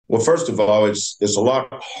Well, first of all, it's a lot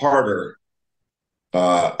harder.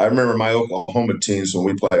 I remember my Oklahoma teams when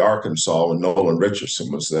we play Arkansas when Nolan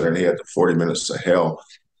Richardson was there and he had the 40 minutes of hell.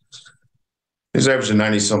 He's averaging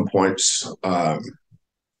 90 some points. And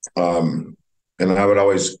I would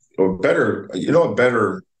always, or better, a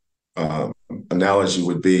better analogy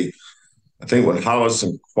would be, I think when Hollis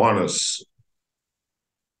and Quantas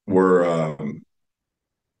were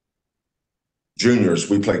juniors,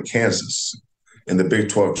 we played Kansas in the Big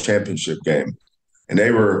 12 championship game. And they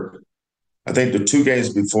were, I think the two games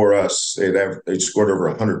before us, they'd scored over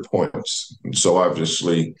 100 points. And so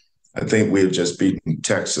obviously, I think we had just beaten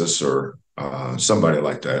Texas or somebody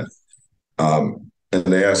like that. And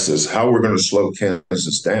they asked us how we're going to slow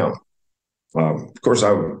Kansas down. Of course,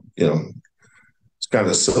 it's kind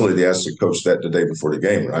of silly to ask the coach that the day before the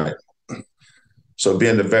game, right? So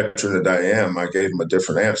being the veteran that I am, I gave him a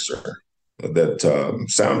different answer that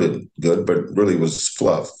sounded good, but really was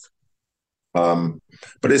fluff.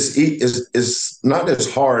 But it's not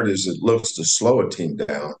as hard as it looks to slow a team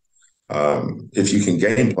down if you can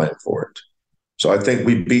game plan for it. So I think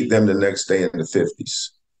we beat them the next day in the 50s.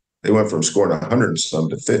 They went from scoring 100 and some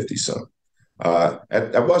to 50 some.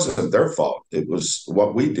 That wasn't their fault. It was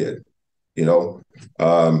what we did.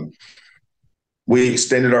 We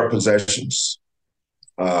extended our possessions.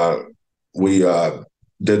 We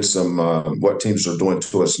did some what teams are doing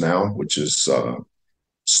to us now, which is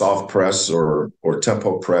soft press or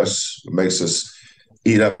tempo press. It makes us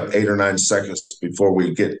eat up 8 or 9 seconds before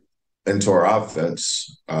we get into our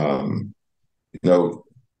offense.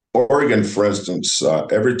 Oregon, for instance,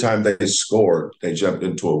 every time they scored, they jumped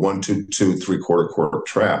into a 1-2-2 3/4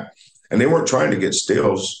 trap. And they weren't trying to get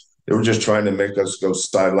steals. They were just trying to make us go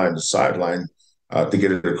sideline to sideline to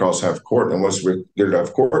get it across half court. And once we get it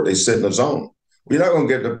off court, they sit in the zone. We're not going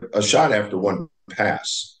to get a shot after one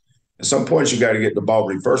pass. At some points, you got to get the ball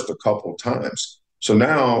reversed a couple of times. So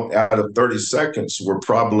now, out of 30 seconds, we're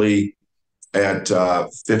probably at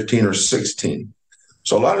 15 or 16.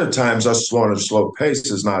 So a lot of times, us slowing a slow pace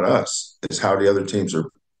is not us. It's how the other teams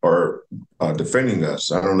are defending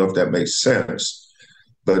us. I don't know if that makes sense.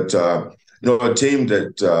 But, a team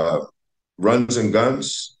that runs and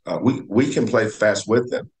guns, we can play fast with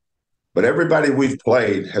them. But everybody we've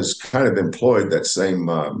played has kind of employed that same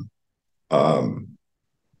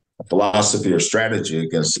philosophy or strategy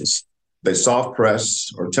against us. They soft press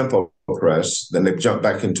or tempo press, then they jump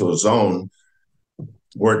back into a zone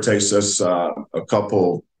where it takes us a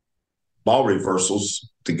couple ball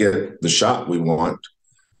reversals to get the shot we want.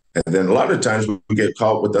 And then a lot of times we get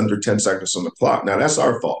caught with under 10 seconds on the clock. Now, that's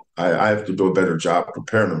our fault. I have to do a better job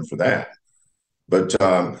preparing them for that. But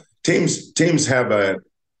teams have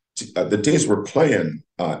the teams we're playing,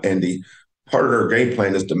 Andy, part of their game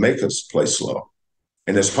plan is to make us play slow.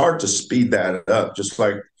 And it's hard to speed that up, just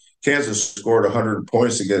like Kansas scored 100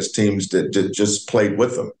 points against teams that just played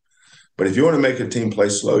with them. But if you want to make a team play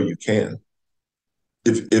slow, you can.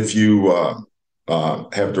 If you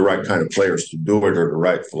have the right kind of players to do it or the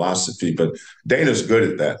right philosophy. But Dana's good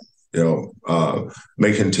at that,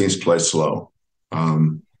 making teams play slow.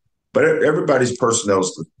 But everybody's personnel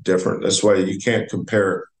is different. That's why you can't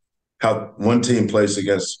compare how one team plays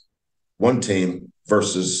against one team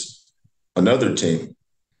versus another team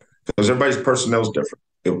because everybody's personnel is different.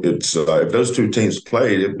 If those two teams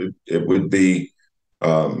played, it would be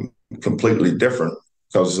completely different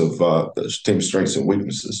because of the team's strengths and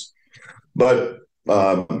weaknesses. But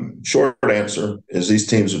short answer is these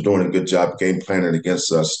teams are doing a good job game planning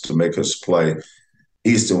against us to make us play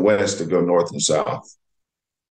east and west to go north and south.